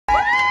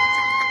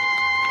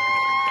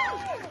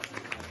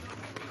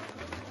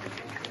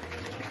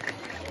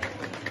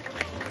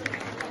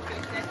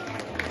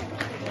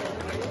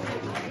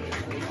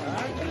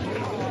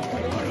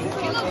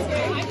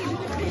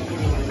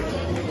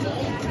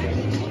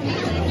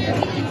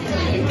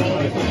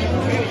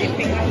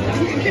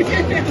Are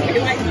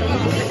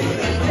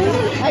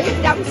you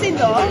dancing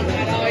though?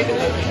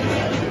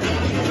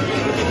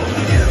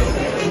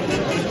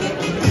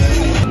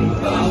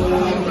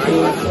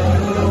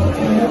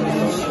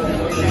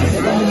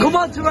 Come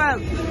on, Turrell.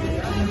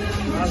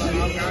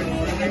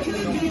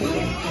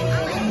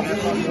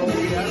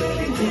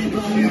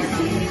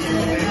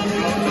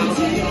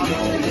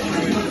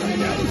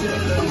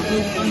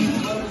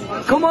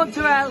 Come on,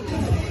 Turrell.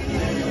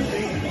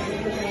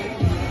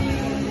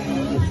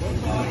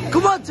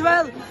 Come on,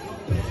 Turrell.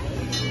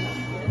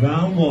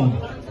 Round one.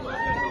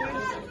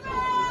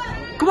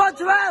 Come on,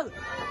 Turrell.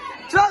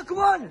 Turrell, come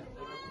on.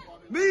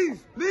 Move,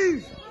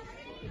 move.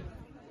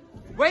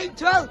 Wait,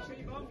 Turrell.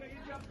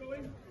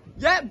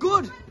 Yeah,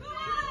 good.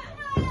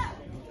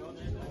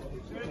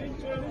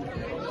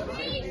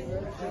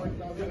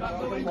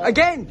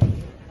 Again.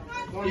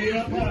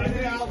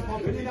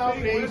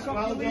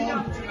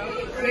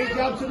 Straight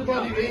jab to the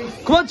body,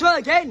 Reece. Come on, Turrell,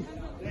 again.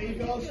 There you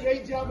go,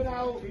 straight jabbing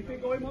out. Keep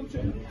it going, 1,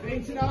 2.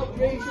 Fainting out,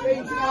 Reece,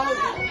 fainting out.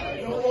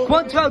 Come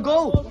on, Turrell,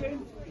 go.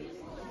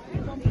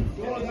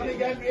 Go on, then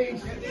again,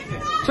 Reece.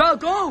 Turrell,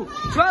 go.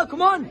 Turrell,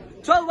 come on.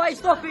 Turrell, why are you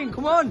stopping?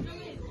 Come on.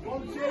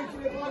 1, 2 to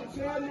the back,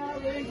 turn now,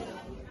 Reece.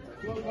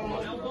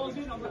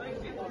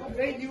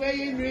 Make your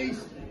way in,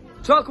 Reece.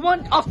 Turrell, come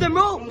on. Off them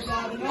ropes.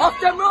 Off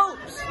them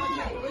ropes.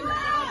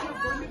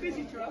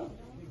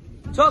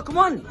 Turrell, come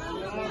on.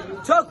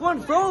 Turrell, come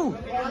on, throw.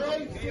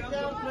 Sit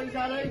down, please,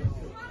 Ali.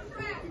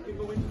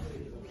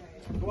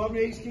 Come on,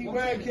 Reece, keep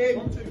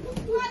working.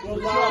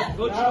 Good lad.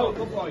 Good shot,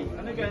 good boy.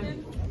 And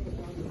again.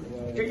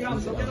 Get your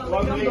hands up, get Come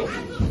on, Reece.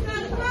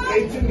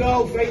 Straight and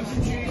go, straight and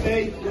shoot,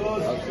 mate. Good.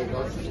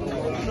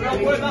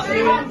 work that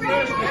thing on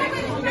first, mate.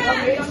 Get that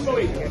hands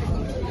going.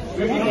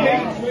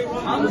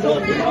 Hands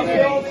up.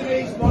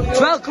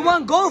 Turrell, come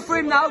on, go for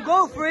him now,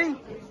 go for him.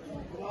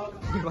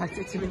 You might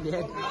hit him in the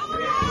head.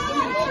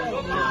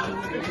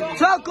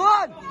 Turrell, go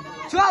on.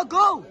 Turrell,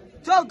 go.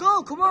 Turrell,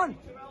 go, come on.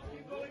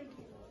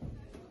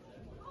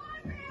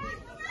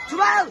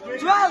 Turrell,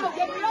 Turrell.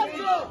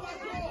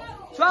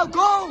 Turrell,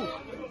 go.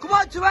 Come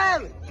on,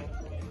 Turrell.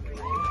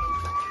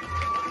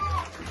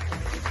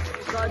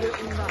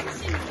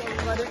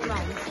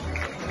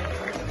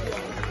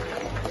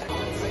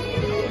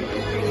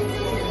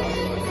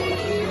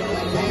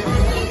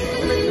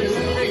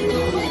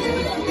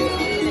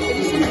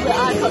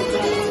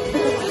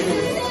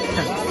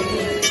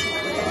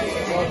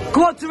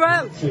 Come on,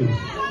 Turrell.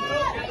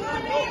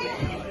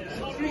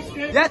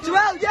 Yeah,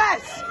 Turrell,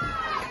 yes.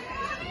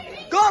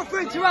 Go for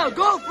it, Turrell,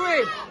 go for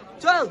it.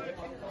 Turrell,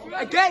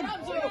 again,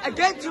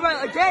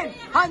 Turrell, again.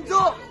 Hands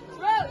up.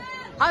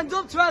 Hands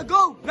up, Turrell,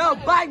 go. Now,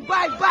 bang,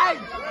 bang, bang.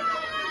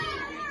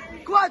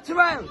 Go on,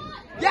 Turrell.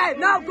 Yeah,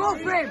 now go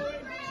for him.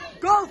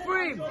 Go for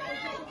him.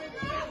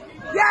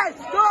 Yes,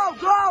 go,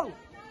 go.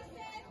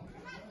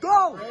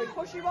 Go.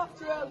 Push him off,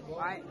 Turrell.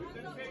 Right.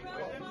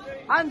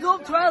 Hands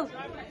up, Turrell.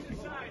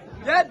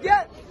 Yep,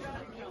 yep.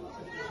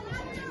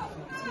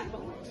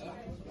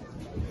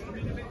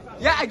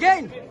 Yeah,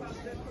 again.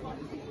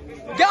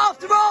 Get off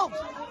the ropes.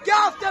 Get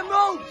off them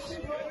ropes.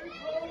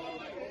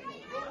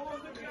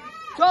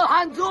 Turrell,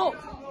 hands up.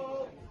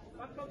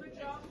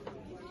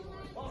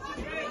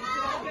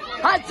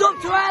 Hands up,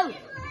 Turrell.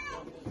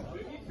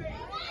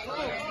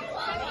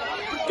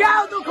 Get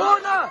out the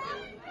corner.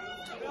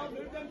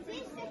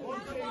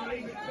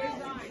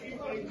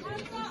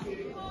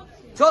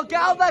 So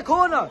get out of that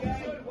corner.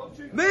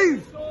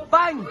 Move.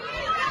 Bang.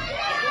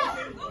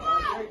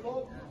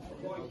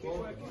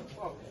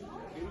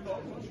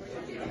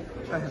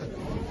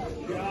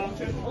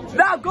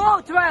 Now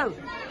go, Turrell.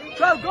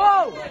 Turrell,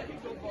 go.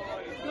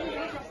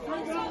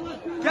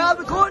 Get out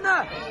of the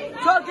corner.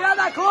 Turrell, get out of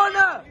that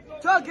corner.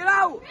 Turrell, get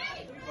out.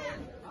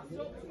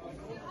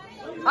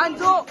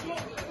 Hands up.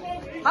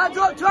 Hands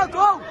up, Turrell,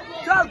 go.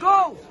 Turrell,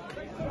 go.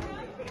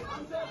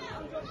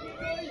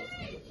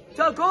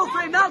 Turrell, go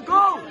for him now,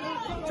 go!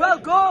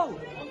 Turrell, go!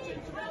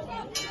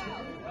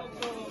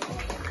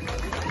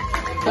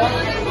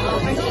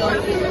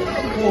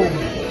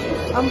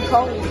 I'm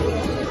cold.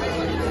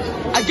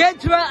 Again,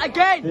 Turrell,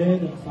 again!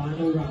 Third and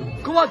final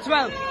round. Come on,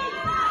 Turrell!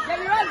 Get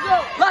your hands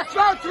up! Last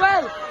round,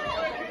 Turrell!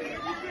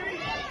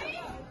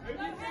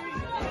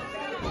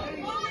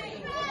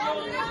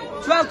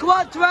 Turrell, come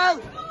on, Turrell!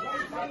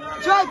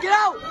 Turrell, get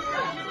out!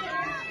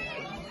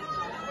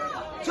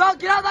 Turrell,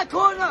 get out of that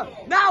corner!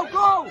 Now,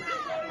 go!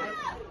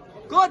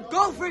 Good,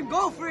 go for him,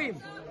 go for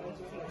him!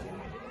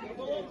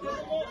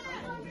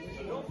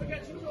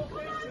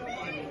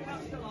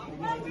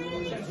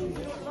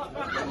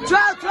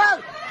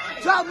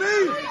 Turrell,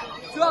 move!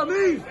 Turrell,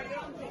 move!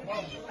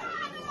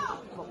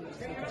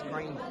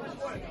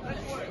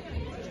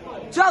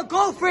 Turrell,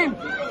 go for him!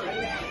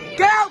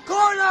 Get out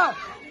corner!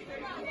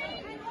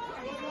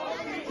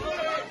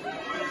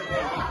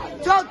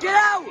 Turrell, get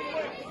out!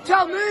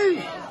 Turrell, move!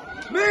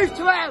 Move,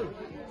 Turrell!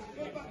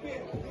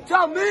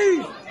 Turrell,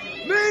 move!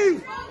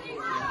 Move!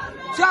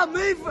 Turrell,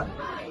 move!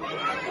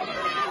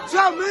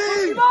 Turrell,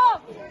 move!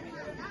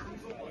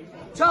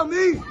 Turrell,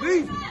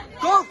 move!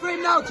 Go for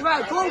him now,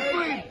 Turrell! Go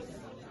for him!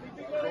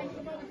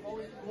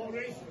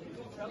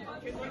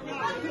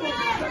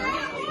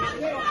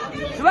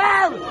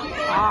 Turrell!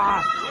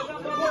 Ah!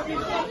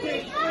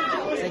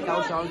 Take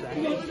out Sean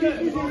then.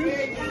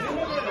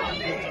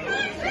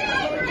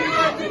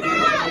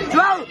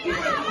 Turrell!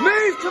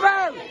 Move,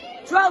 Turrell!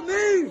 Turrell,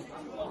 move!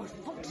 Oh,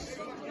 fuck's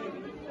sake.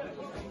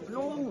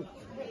 No!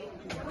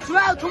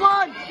 Turrell, come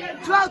on!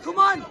 Turrell, come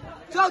on!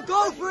 Turrell,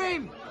 go for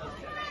him!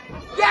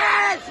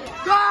 Yes!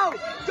 Go!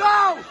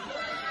 Go!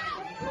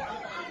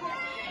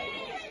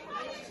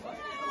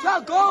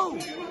 Turrell, go!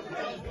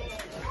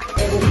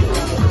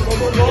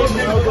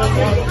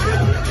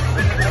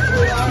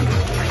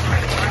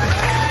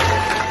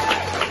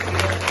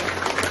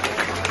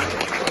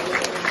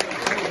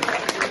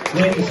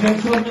 Ladies and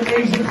gentlemen,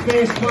 amazing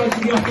first fight of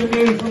the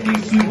afternoon from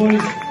these two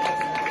boys.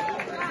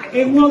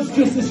 It was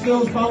just a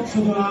skills bout,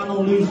 so there are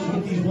no losers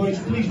with these boys.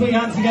 Please put your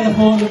hands together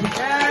for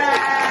them.